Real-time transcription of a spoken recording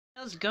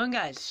How's it going,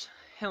 guys?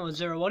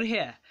 Hello01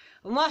 here.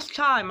 And last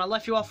time I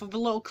left you off with a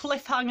little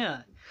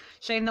cliffhanger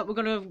saying that we're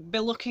going to be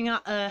looking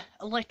at a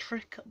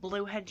electric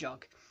blue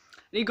hedgehog.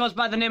 And he goes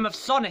by the name of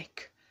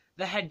Sonic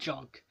the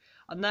Hedgehog.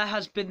 And there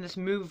has been this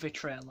movie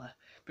trailer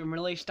been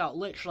released out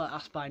literally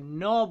asked by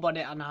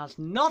nobody and has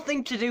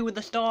nothing to do with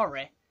the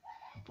story.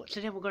 But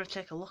today we're going to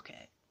take a look at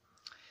it.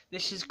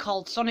 This is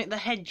called Sonic the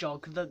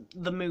Hedgehog,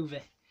 the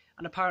movie.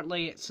 And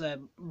apparently it's a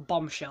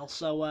Bombshell.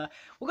 So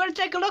we're going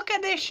to take a look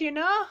at this, you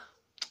know?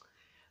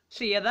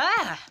 See you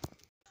there.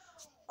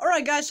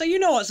 Alright guys, so you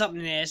know what's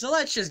happening here, so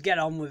let's just get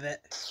on with it.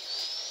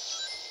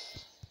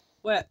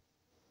 Wait,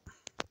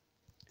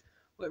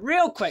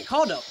 real quick,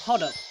 hold up.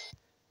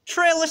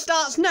 Trailer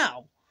starts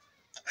now.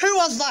 Who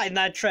was that in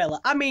that trailer?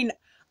 I mean,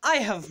 I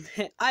have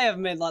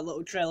made like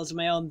little trailers of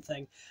my own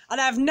thing, and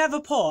I've never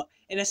put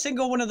in a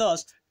single one of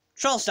those,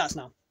 trailer starts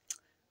now.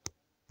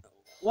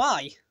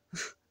 Why?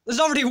 There's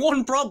already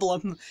one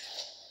problem.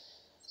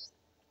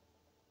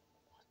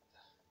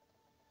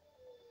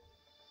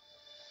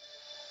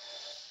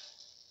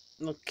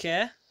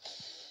 Okay.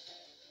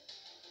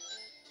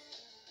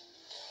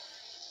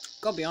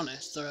 Gotta be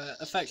honest, their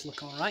effects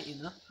look alright,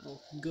 you know? Oh,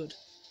 good.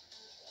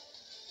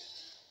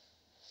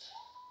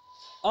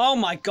 Oh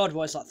my god,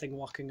 what is that thing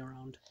walking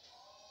around?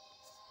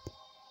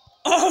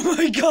 Oh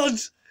my god!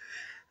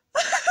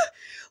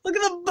 Look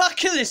at the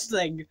back of this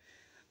thing!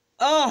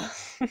 Oh!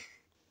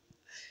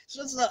 It's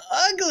just so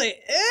ugly!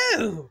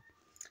 Ew!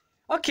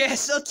 Okay,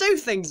 so two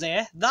things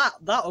here. That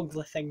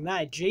ugly thing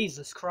there,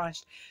 Jesus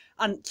Christ.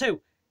 And two,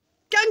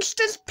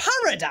 Gangster's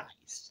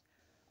Paradise!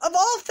 Of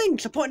all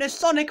things to put in a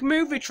Sonic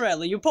movie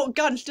trailer, you put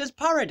Gangster's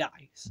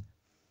Paradise.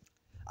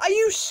 Are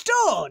you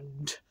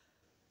stunned?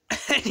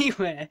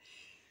 Anyway,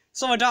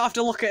 so I don't have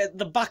to look at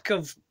the back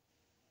of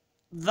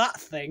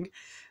that thing.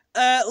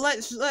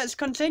 Let's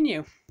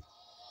continue.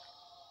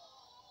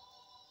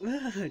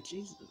 Oh,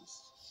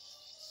 Jesus.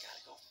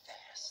 Gotta go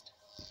fast.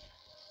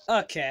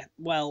 Okay,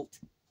 well,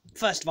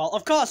 first of all,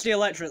 of course the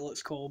electric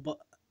looks cool, but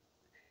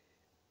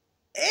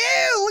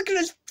ew, look at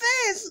his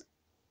face!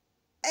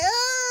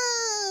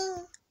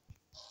 Ew.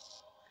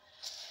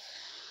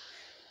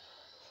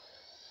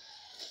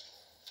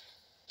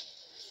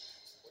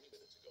 20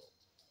 minutes ago,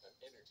 an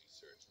energy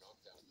surge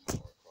knocked down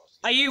power across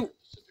the Are you...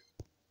 Pacific.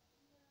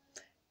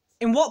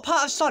 In what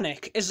part of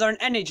Sonic is there an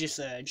energy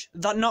surge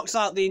that knocks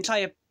out the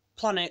entire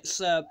planet's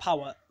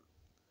power?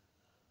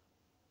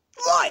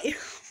 Right!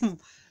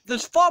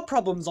 There's 4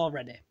 problems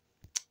already.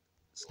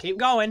 Let's keep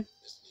going.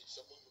 This needs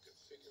someone who can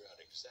figure out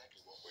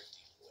exactly what we're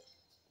dealing with.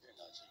 You're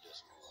not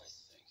suggesting what I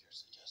think you're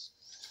suggesting.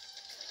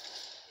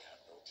 We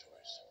have no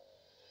choice.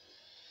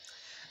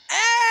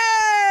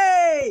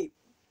 Hey!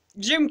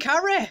 Jim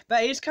Carrey!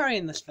 Bet he's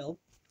carrying this film.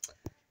 Are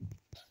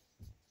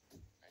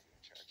you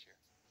in charge here?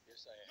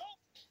 Yes, I am. Nope.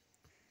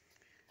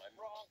 I'm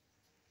wrong.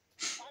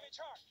 I'm in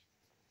charge.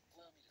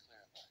 Allow me to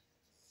clarify.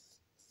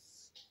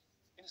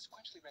 In a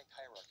sequentially ranked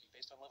hierarchy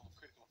based on level of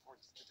critical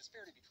importance, the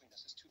disparity between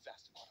us is too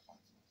vast to quantify.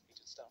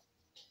 Agent Stone.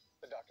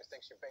 The doctor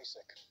thinks you're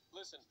basic.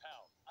 Listen,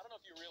 pal. I don't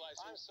know if you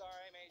realize. I'm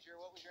sorry, Major.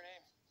 What was your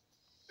name?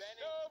 Benny.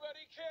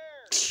 Nobody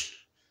cares.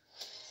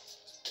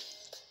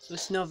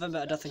 This November,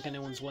 I don't think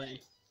anyone's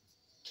waiting.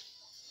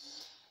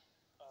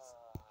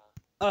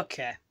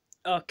 Okay.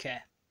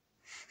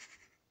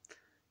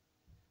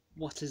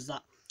 What is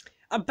that?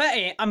 I'm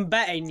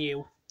betting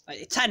you,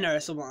 like a tenner or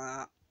something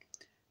like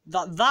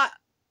that.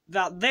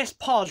 That this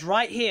pause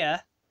right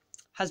here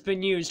has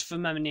been used for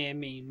many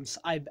memes.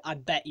 I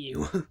bet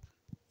you.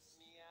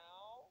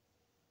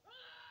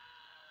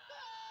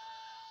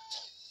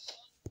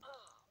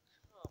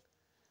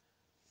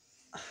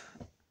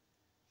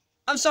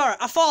 I'm sorry,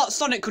 I thought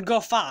Sonic could go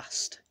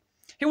fast.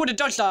 He would have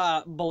dodged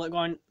that bullet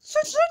going,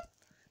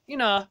 you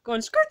know,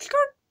 going skirt.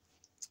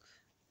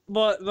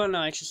 But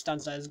no, he just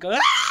stands there and goes,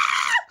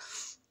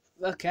 ah!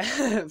 Okay,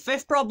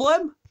 5th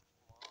problem.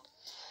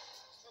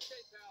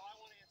 Okay, pal, I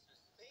want answers.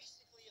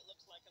 Basically, it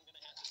looks like I'm gonna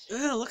have to.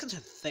 Ugh, look at the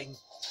thing. Oh,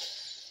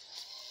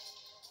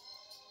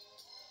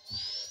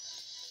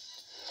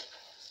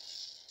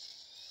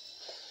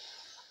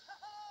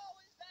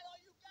 is that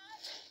all you got?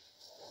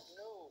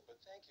 No,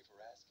 but thank you for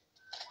asking.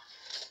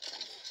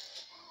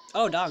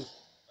 Oh, dang.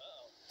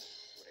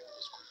 Whatever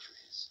this creature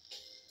is,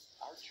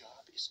 our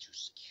job is to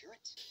secure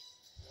it,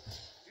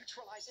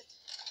 neutralize it,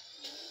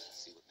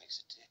 see what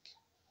makes it tick.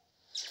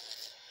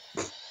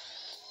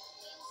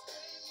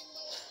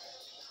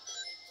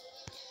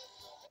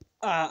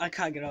 I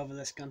can't get over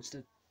this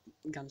Gangster's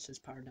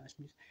Paradise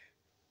music.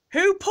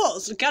 Who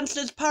puts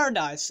Gangster's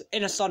Paradise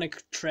in a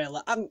Sonic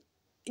trailer?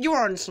 You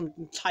are on some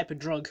type of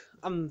drug.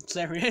 I'm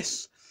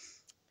serious.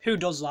 Who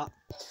does that?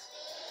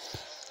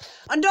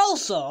 And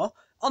also,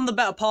 on the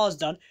better pause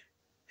done,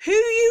 who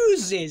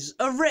uses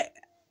a ring?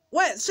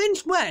 Wait,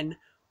 since when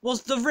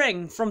was the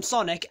ring from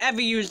Sonic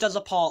ever used as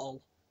a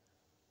portal?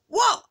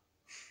 What?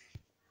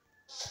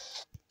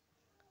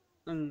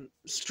 And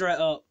straight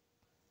up,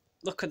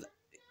 look at that.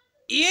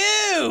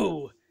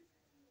 Ew!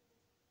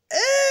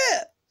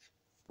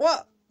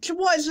 What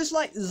is this,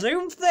 like,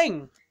 Zoom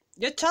thing?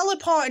 You're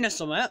teleporting or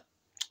something?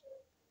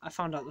 I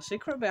found out the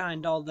secret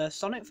behind all the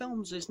Sonic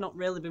films. It's not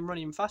really been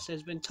running fast,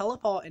 it's been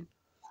teleporting.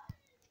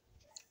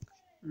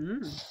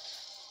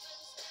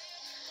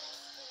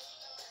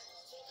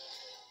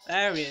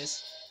 There he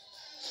is.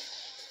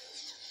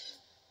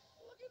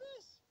 Look at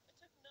this!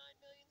 I took 9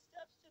 million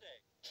steps today.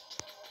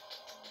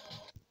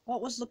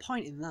 What was the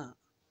point in that?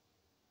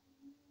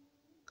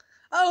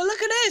 Oh,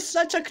 look at this!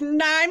 I took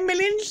 9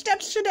 million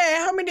steps today.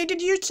 How many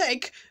did you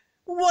take?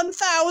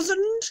 1,000?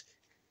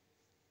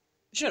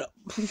 Shut up.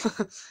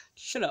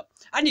 Shut up.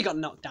 And you got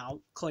knocked out.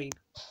 Clean.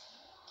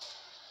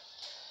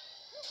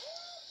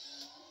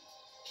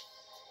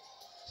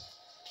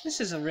 This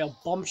is a real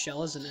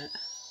bombshell, isn't it?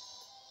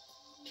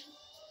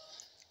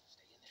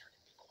 Stay in there and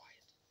be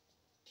quiet.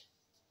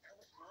 How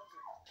much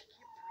longer? I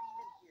can't breathe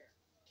in here.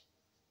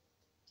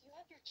 Do you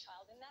have your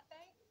child in that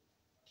bag?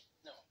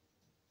 No.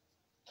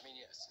 I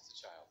mean, yes, it's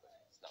a child, but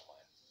it's not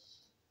mine.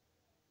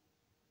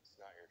 It's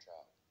not your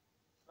child.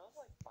 Smells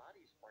like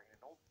body spray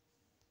and old.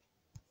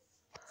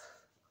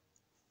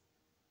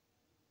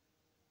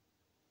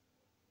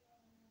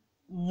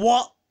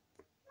 What?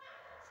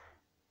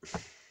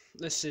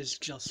 This is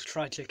just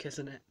tragic,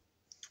 isn't it?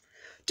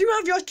 Do you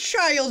have your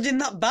child in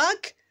that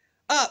bag?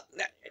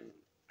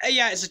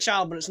 Yeah, it's a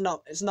child, but it's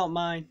not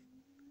mine.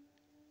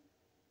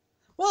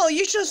 Well,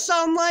 you just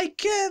sound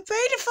like a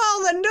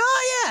paedophile then, don't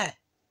you?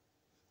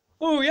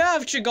 Oh yeah,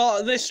 I've just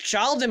got this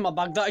child in my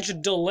bag that I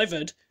just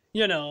delivered,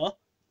 you know.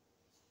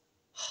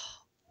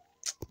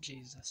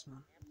 Jesus,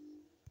 man.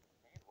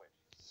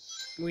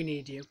 We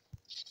need you.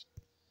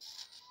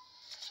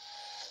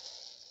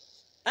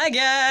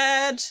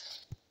 Again!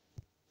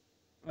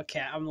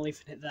 Okay, I'm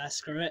leaving it there,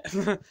 screw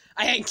it.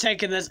 I ain't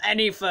taking this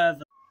any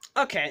further.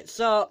 Okay,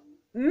 so,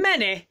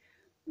 many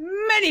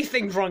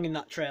things wrong in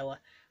that trailer.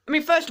 I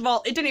mean, first of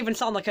all, it didn't even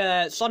sound like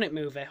a Sonic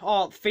movie,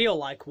 or feel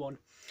like one.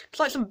 It's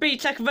like some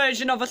B-Tech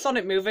version of a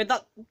Sonic movie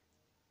that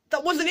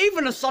wasn't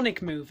even a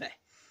Sonic movie.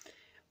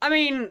 I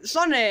mean,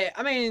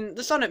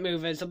 the Sonic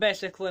movies are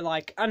basically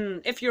like,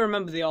 and if you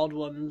remember the old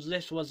ones,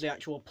 this was the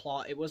actual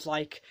plot. It was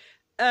like,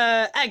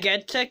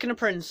 Egghead taking a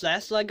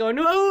princess, like going,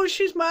 oh,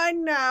 she's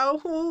mine now,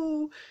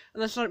 ooh.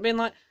 And then Sonic being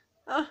like,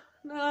 oh,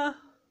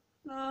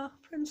 no,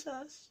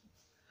 princess.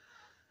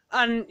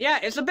 And yeah,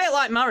 it's a bit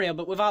like Mario,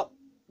 but without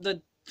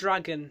the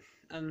dragon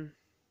and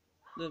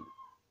the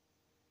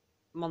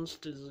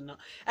monsters and that.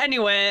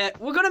 Anyway,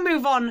 we're gonna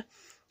move on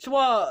to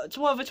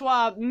over to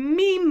our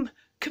meme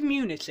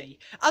community,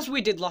 as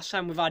we did last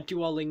time with our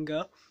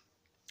Duolingo.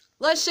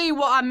 Let's see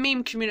what our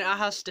meme community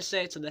has to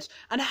say to this,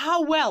 and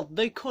how well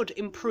they could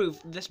improve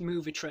this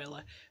movie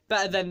trailer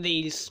better than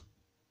these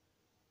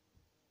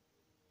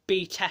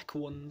B-Tech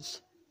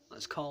ones,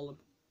 let's call them.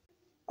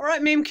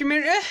 Alright, meme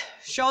community,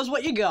 show us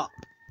what you got.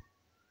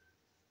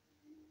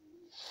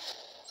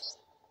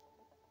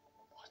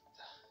 What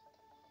the?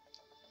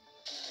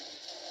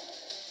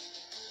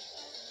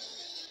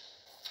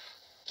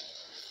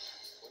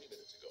 20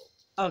 minutes ago.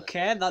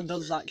 Okay, that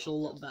does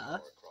actually look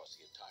better. Across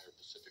the entire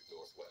Pacific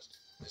Northwest.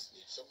 This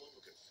needs someone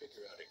who can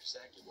figure out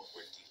exactly what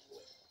we're dealing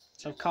with.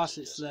 So of course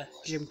it's the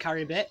Jim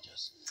Carrey bit.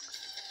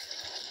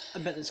 I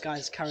bet this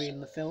guy's carrying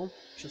the film,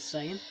 just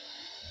saying.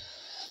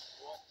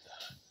 What the?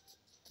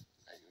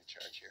 Are you in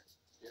charge here?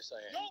 Yes, I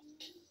am. Nope.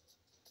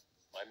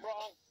 I'm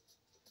wrong.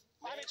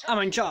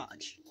 I'm in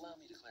charge. Allow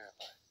me to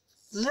clarify.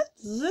 Zit.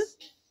 In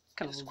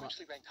Kind a of love that.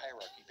 sequentially ranked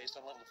hierarchy based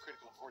on level of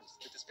critical importance,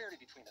 the disparity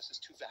between us is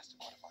too vast to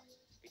quantify.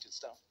 Agent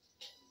Stone.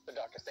 The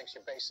doctor thinks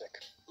you're basic.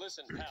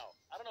 Listen, pal.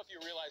 I don't know if you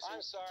realize.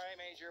 I'm sorry,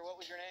 Major. What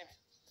was your name?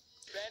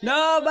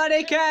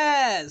 Nobody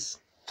cares.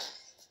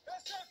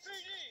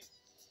 SFPD.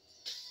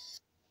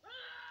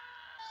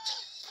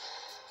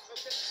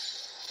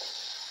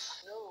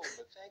 No,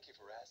 but thank you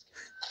for asking.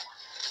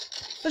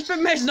 This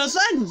bit makes no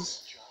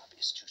sense. Your job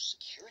is to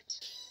secure it.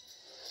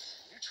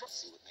 You try to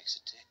see what makes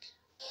it tick.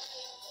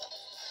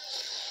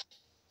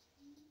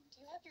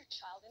 Do you have your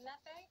child in that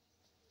bag?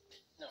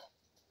 No.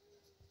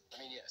 I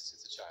mean, yes,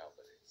 it's a child,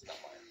 but it's not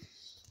mine.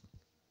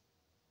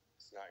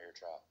 It's not your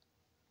child.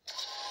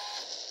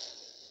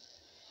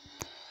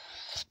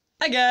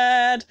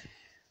 Again.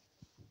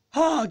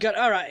 Oh god,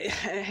 alright.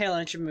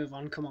 Helen should move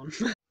on, come on.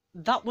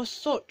 That was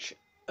such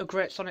a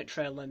great Sonic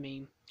trailer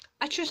meme.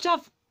 I just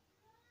have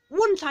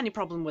one tiny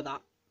problem with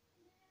that.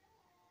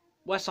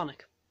 Where's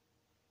Sonic?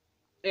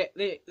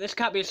 This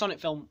can't be a Sonic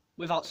film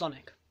without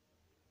Sonic.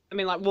 I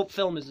mean, like, what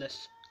film is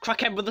this?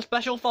 Crackhead with the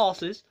Special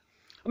Forces?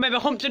 Or maybe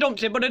Humpty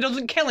Dumpty, but he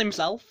doesn't kill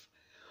himself?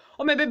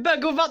 Or maybe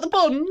Burger without the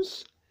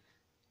buns?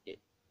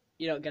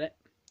 You don't get it?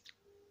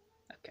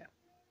 Okay.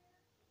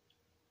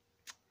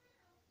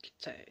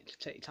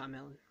 Take your time,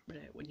 Ellen,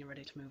 when you're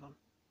ready to move on.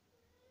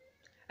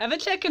 Ever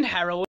taken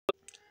heroin?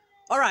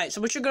 Alright,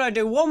 so we're just gonna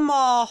do one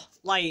more,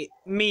 like,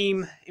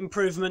 meme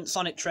improvement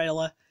Sonic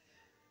trailer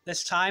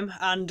this time.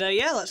 And,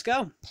 yeah, let's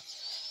go.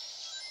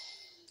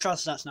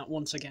 Trust that's not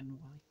once again,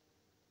 why?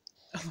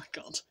 Oh my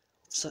god.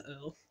 What's that,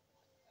 Earl?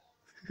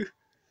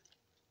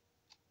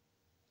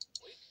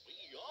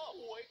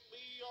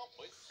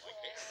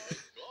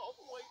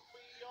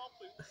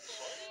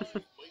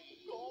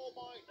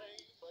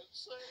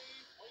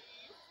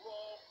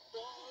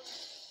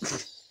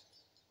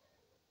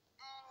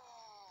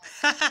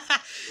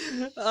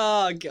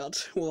 Oh god,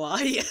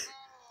 why?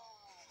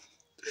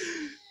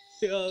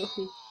 Yo.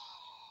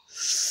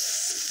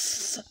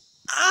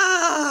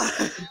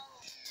 Ah!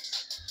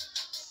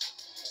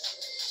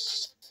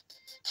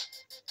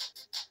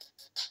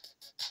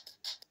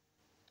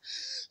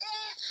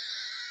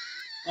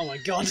 Oh my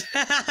god.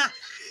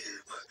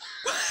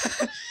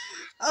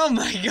 Oh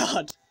my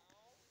god.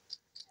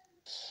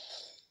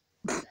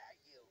 Are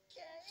you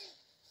okay?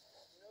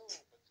 No, but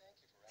thank you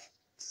for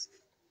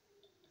asking.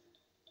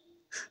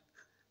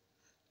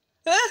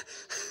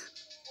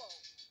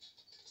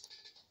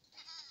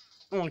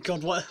 Oh my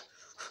god,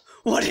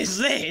 what is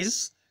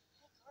this?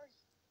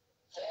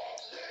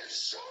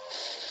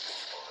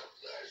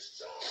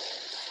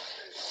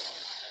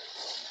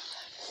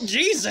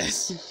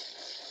 Jesus! Thanks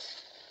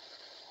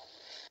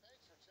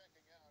for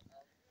checking out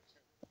our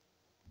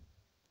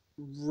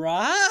YouTube.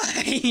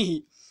 Right!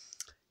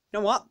 You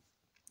know what?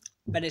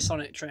 Better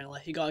Sonic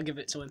trailer, you gotta give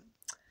it to him.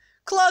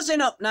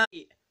 Closing up now.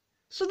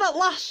 So that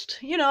last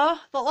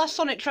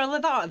Sonic trailer,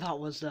 that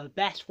was the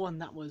best one.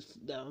 That was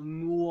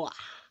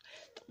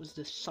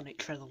the Sonic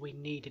trailer we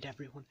needed,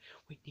 everyone.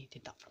 We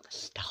needed that from the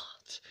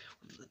start.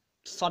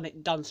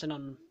 Sonic dancing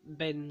on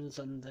bins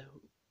and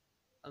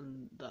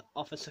the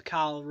Officer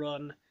Carl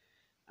run,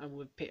 and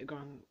with Peter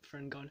going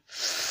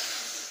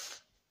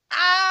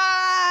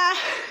ah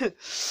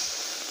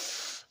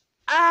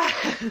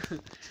ah.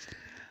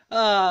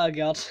 Oh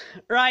god.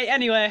 Right,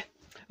 anyway,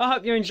 I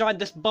hope you enjoyed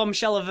this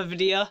bombshell of a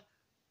video.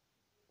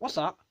 What's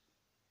that?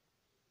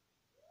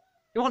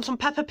 You want some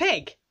Peppa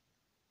Pig?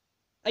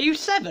 Are you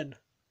 7?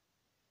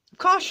 Of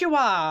course you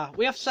are.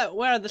 We're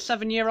the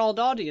 7-year-old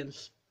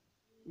audience,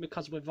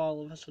 because we've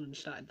all of a sudden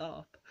started that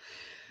up.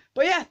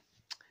 But yeah,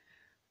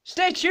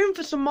 stay tuned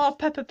for some more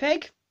Peppa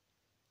Pig,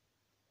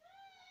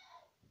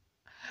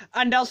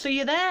 and I'll see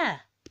you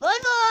there. Bye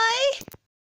bye.